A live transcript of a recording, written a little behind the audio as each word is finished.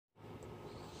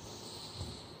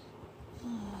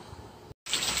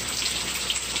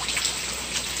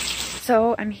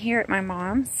So I'm here at my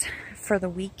mom's for the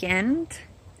weekend.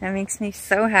 That makes me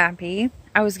so happy.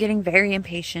 I was getting very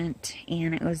impatient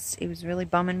and it was really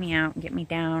bumming me out and getting me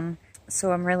down.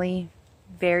 So I'm really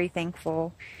very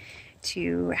thankful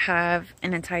to have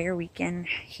an entire weekend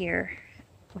here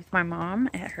with my mom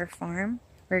at her farm.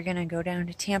 We're gonna go down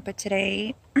to Tampa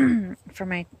today for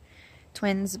my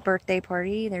twins' birthday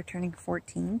party. They're turning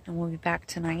 14 and we'll be back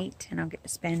tonight, and I'll get to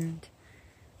spend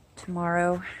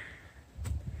tomorrow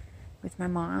with my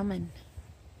mom, and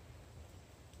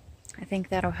I think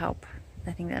that'll help.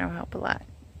 I think that'll help a lot.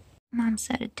 Mom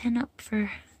set a tent up for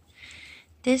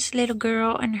this little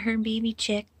girl and her baby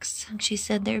chicks. She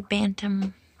said they're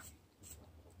bantam,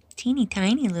 teeny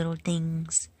tiny little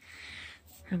things.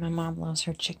 And my mom loves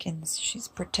her chickens. She's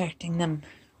protecting them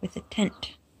with a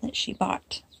tent that she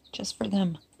bought just for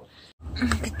them.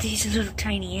 Look at these little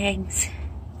tiny eggs.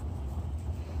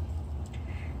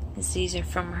 These are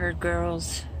from her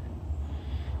girls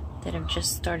that have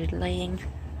just started laying.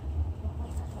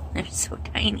 They're so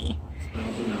tiny.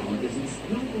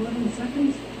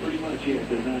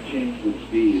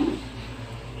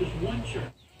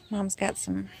 Mom's got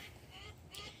some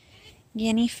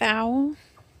guinea fowl.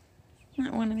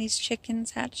 Not one of these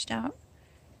chickens hatched out.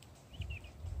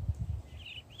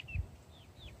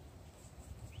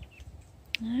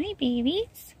 Hi,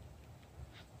 babies.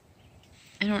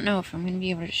 I don't know if I'm going to be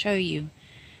able to show you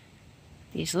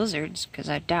these lizards because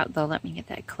I doubt they'll let me get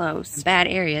that close. Bad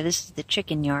area. This is the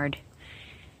chicken yard.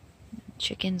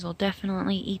 Chickens will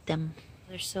definitely eat them.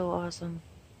 They're so awesome.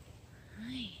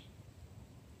 Hi.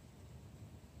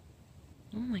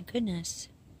 Oh my goodness.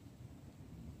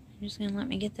 You're just gonna let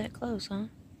me get that close, huh? Are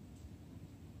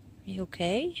you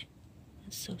okay?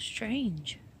 That's so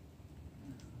strange.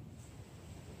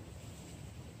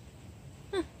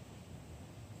 Huh.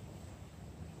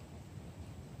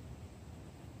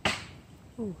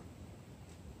 Ooh.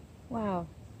 Wow.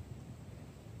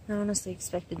 I honestly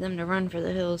expected them to run for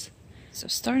the hills. So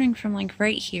starting from like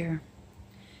right here,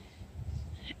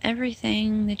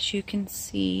 everything that you can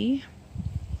see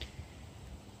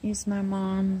is my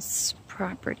mom's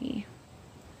property.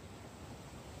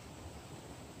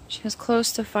 She has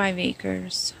close to 5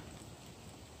 acres.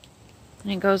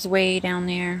 And it goes way down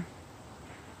there.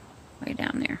 Way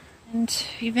down there. And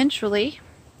eventually,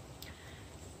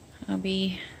 I'll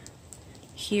be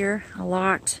here a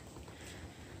lot.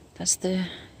 That's the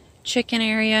chicken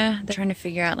area. They're trying to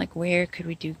figure out like where could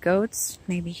we do goats.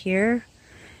 Maybe here.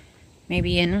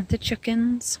 Maybe in with the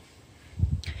chickens.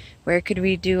 Where could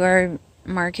we do our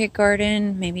market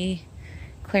garden? Maybe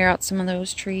clear out some of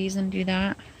those trees and do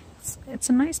that. It's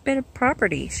a nice bit of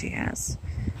property she has.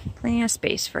 Plenty of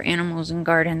space for animals and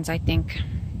gardens, I think.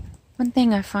 One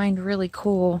thing I find really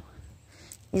cool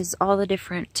is all the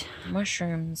different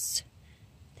mushrooms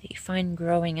that you find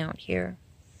growing out here.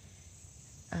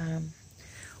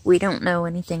 We don't know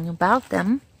anything about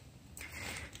them,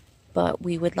 but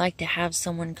we would like to have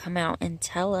someone come out and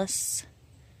tell us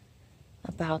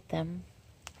about them.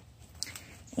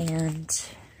 And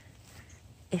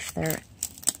if they're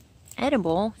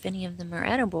edible, if any of them are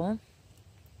edible,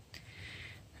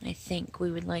 I think we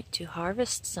would like to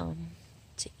harvest some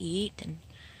to eat and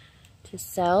to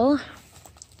sell.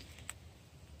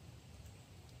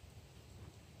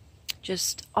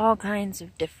 Just all kinds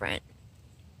of different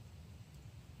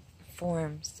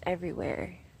forms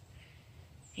everywhere.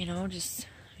 You know, just,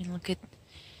 I mean, look at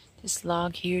this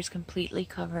log here is completely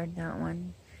covered, that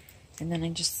one. And then I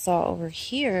just saw over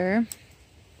here,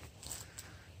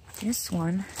 this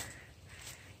one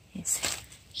is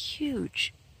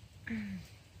huge.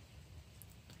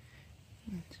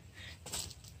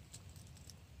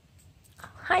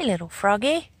 Hi, little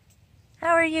froggy.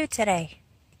 How are you today?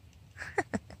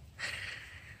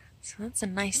 So that's a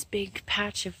nice big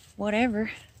patch of whatever.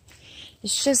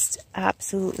 It's just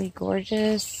absolutely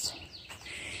gorgeous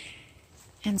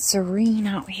and serene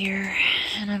out here,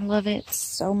 and I love it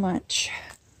so much.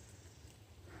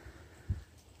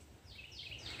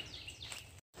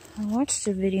 I watched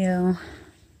a video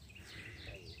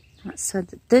that said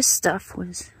that this stuff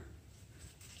was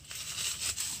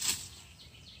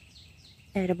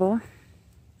edible.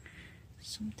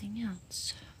 Something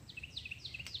else.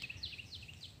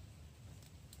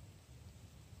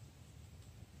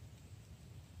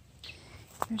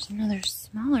 There's another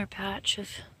smaller patch of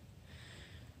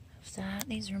that.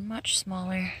 These are much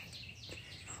smaller.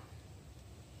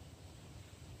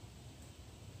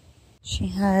 She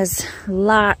has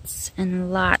lots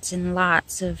and lots and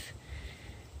lots of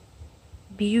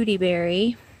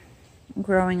beautyberry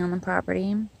growing on the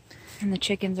property, and the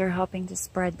chickens are helping to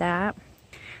spread that.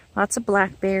 Lots of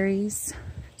blackberries.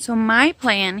 So my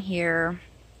plan here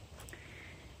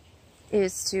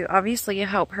is to obviously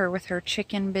help her with her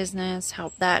chicken business,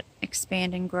 help that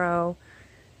expand and grow.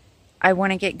 I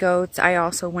want to get goats. I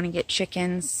also want to get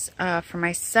chickens for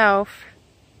myself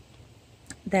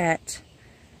that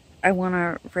I want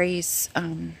to raise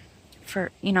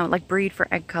for, you know, like breed for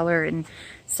egg color and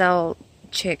sell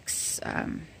chicks,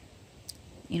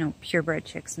 you know, purebred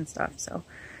chicks and stuff. So,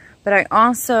 but I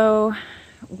also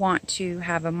want to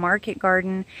have a market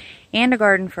garden and a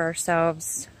garden for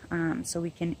ourselves, so we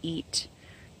can eat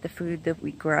the food that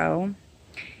we grow.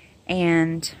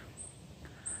 And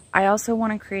I also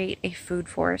want to create a food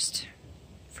forest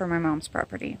for my mom's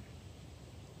property.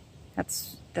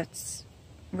 That's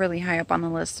really high up on the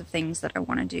list of things that I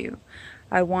want to do.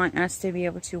 I want us to be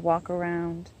able to walk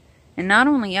around, and not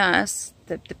only us,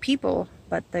 the people,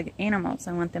 but the animals.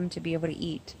 I want them to be able to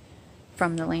eat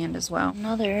from the land as well.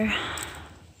 Another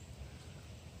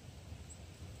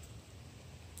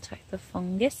type of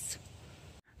fungus.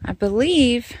 I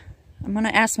believe, I'm going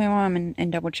to ask my mom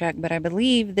and double check, but I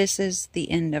believe this is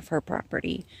the end of her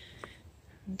property.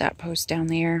 That post down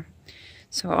there.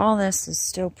 So all this is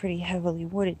still pretty heavily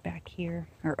wooded back here,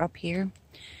 or up here.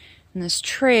 And this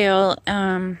trail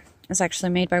is actually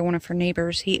made by one of her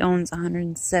neighbors. He owns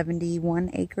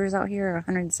 171 acres out here,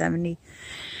 170.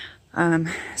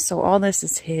 So all this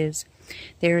is his.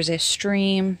 There's a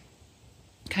stream,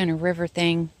 kind of river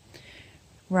thing,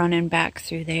 running back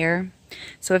through there.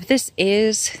 So if this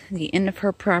is the end of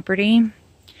her property, you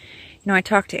know, I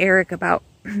talked to Eric about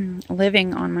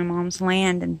living on my mom's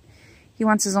land, and he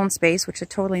wants his own space, which I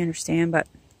totally understand, but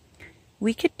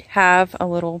we could have a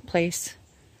little place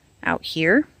out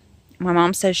here. My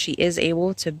mom says she is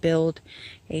able to build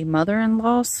a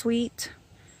mother-in-law suite.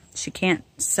 She can't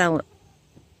sell it,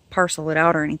 parcel it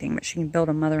out or anything, but she can build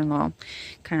a mother-in-law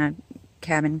kind of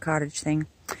cabin cottage thing.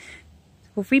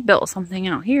 If we built something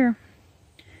out here,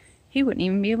 he wouldn't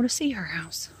even be able to see her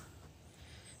house.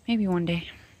 Maybe one day.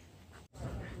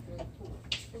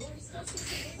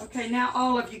 Okay, now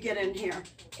all of you get in here.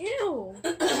 Ew.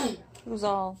 Who's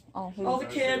all? All the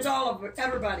kids, all of it,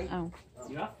 everybody. Oh.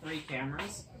 You have 3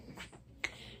 cameras?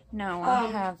 No, I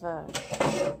have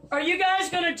Are you guys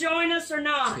going to join us or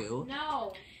not? 2.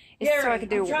 No. It's Gary, so I could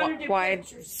do wide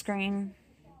pictures. screen.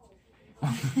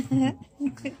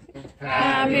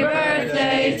 Happy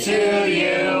birthday to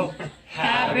you.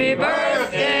 Happy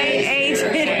birthday,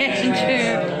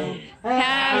 Andrew.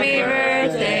 Happy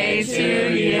birthday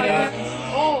to you.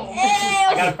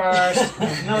 I got it first.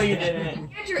 No, you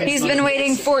didn't. He's been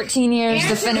waiting 14 years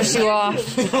to finish you off.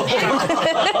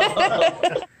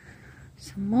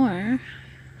 Some more.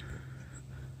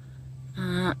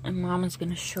 And Mama's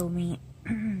gonna show me,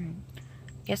 I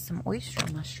guess, some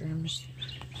oyster mushrooms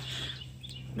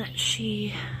that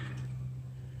she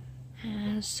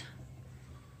has.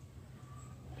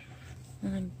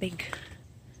 And a big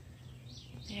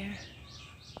there.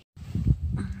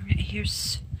 Alright,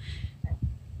 here's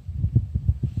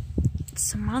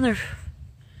some other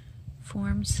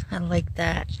forms. I like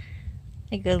that.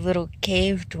 Like a little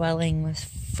cave dwelling with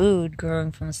food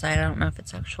growing from the side. I don't know if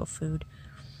it's actual food.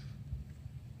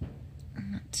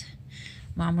 But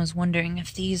Mom was wondering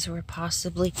if these were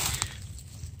possibly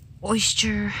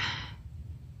oyster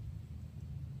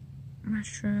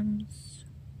mushrooms.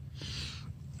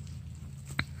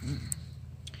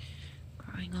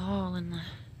 Growing all in the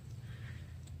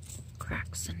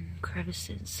cracks and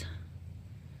crevices.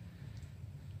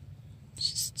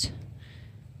 Just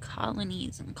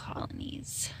colonies and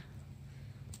colonies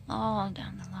all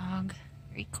down the log.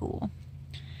 Very cool.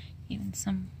 Even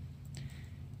some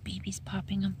babies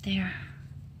popping up there.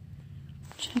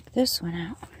 Check this one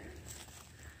out.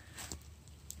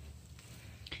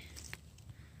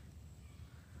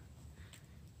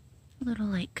 Little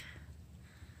like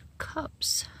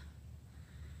cups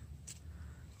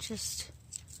just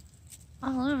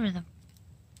all over the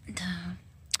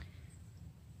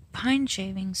pine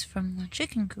shavings from the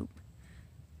chicken coop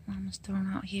Mom was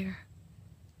thrown out here.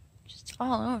 Just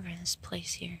all over this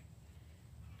place here.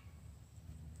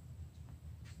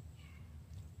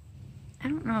 I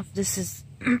don't know if this is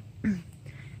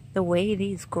the way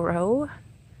these grow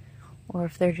or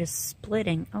if they're just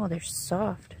splitting. Oh, they're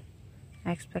soft.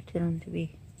 I expected them to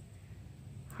be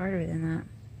harder than that.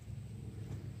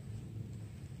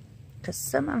 Because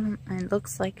some of them, it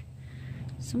looks like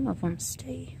some of them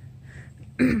stay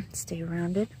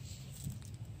rounded.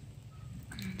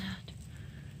 And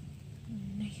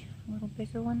the little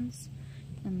bigger ones.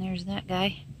 And there's that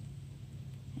guy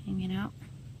hanging out.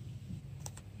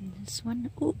 And this one,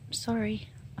 oops, sorry.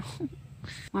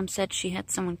 Mom said she had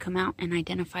someone come out and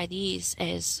identify these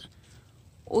as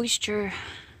oyster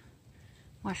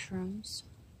mushrooms.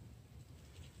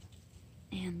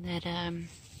 and that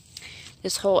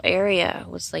this whole area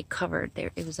was like covered.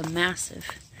 There, it was a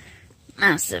massive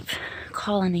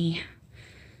colony,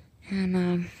 and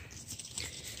I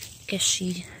guess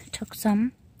she took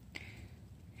some,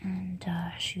 and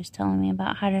she was telling me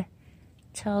about how to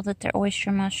tell that they're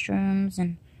oyster mushrooms,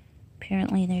 and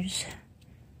apparently there's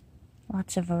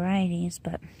lots of varieties,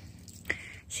 but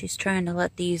she's trying to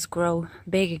let these grow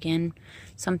big again.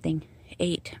 Something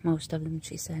ate most of them,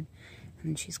 she said,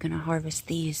 and she's gonna harvest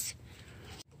these.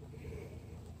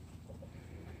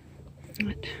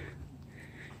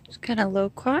 She's got a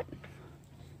loquat.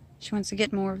 She wants to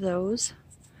get more of those.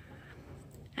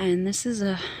 And this is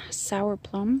a sour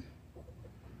plum.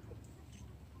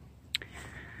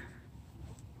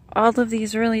 All of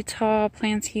these really tall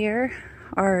plants here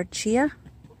are chia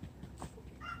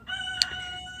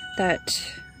that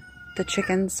the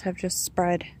chickens have just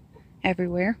spread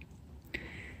everywhere.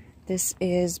 This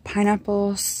is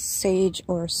pineapple, sage,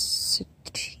 or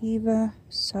sativa,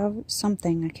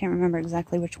 something. I can't remember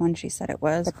exactly which one she said it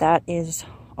was. But that is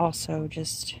also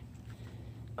just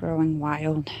growing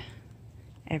wild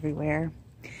everywhere.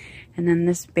 And then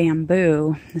this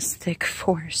bamboo, this thick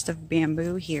forest of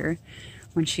bamboo here,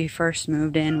 when she first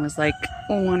moved in, was like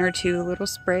 1 or 2 little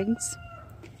sprigs.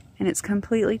 And it's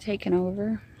completely taken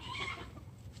over.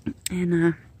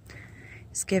 And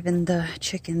it's given the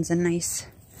chickens a nice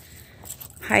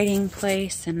hiding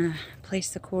place and a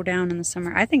place to cool down in the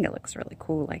summer. I think it looks really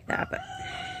cool like that, but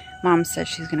Mom says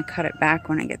she's going to cut it back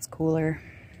when it gets cooler.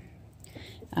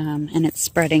 And it's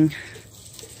spreading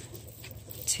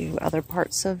to other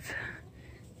parts of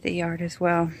the yard as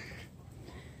well.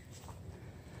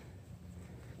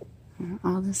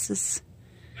 All this is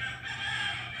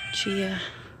chia.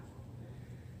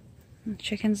 The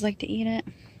chickens like to eat it.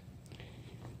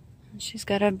 She's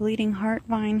got a bleeding heart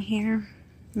vine here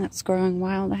that's growing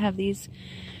wild. I have these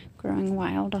growing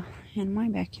wild in my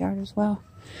backyard as well.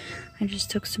 I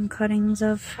just took some cuttings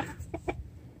of.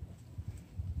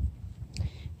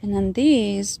 And then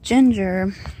these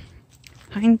ginger,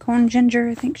 pine cone ginger,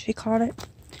 I think she called it.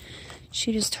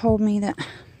 She just told me that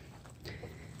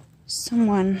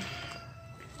someone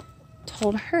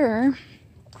told her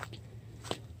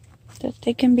that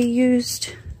they can be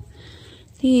used.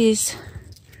 These,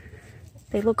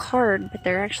 they look hard, but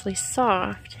they're actually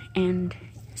soft, and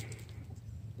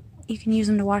you can use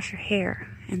them to wash your hair.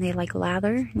 And they like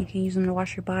lather. You can use them to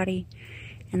wash your body,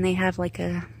 and they have like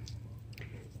a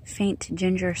faint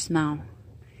ginger smell.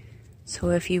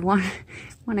 So if you want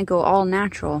to go all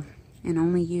natural and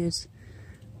only use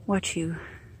what you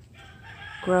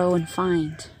grow and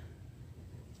find,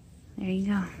 there you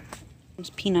go.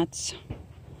 There's peanuts.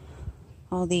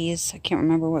 All these, I can't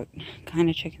remember what kind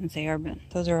of chickens they are, but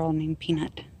those are all named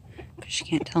Peanut because she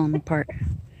can't tell them apart.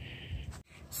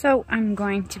 So I'm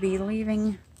going to be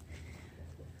leaving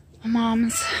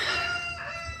Mom's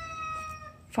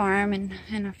farm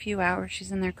in a few hours.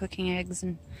 She's in there cooking eggs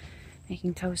and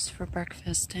making toast for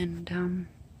breakfast, and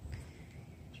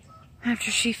after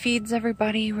she feeds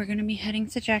everybody, we're going to be heading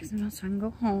to Jacksonville so I can go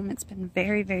home. It's been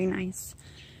very, very nice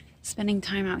spending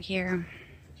time out here.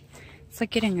 It's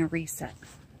like getting a reset.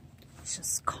 It's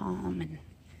just calm, and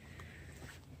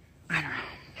I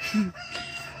don't know.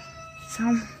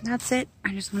 So that's it.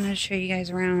 I just wanted to show you guys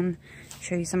around,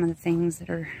 show you some of the things that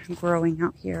are growing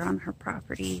out here on her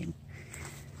property, and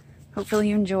hopefully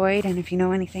you enjoyed. And if you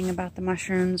know anything about the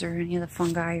mushrooms or any of the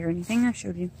fungi or anything I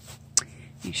showed you,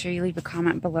 make sure you leave a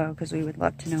comment below because we would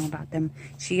love to know about them.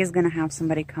 She is going to have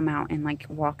somebody come out and like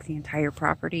walk the entire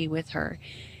property with her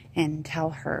and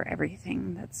tell her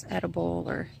everything that's edible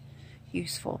or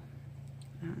useful,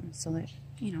 so that,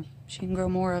 you know, she can grow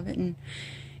more of it and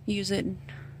use it and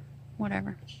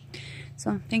whatever.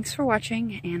 So thanks for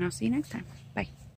watching, and I'll see you next time.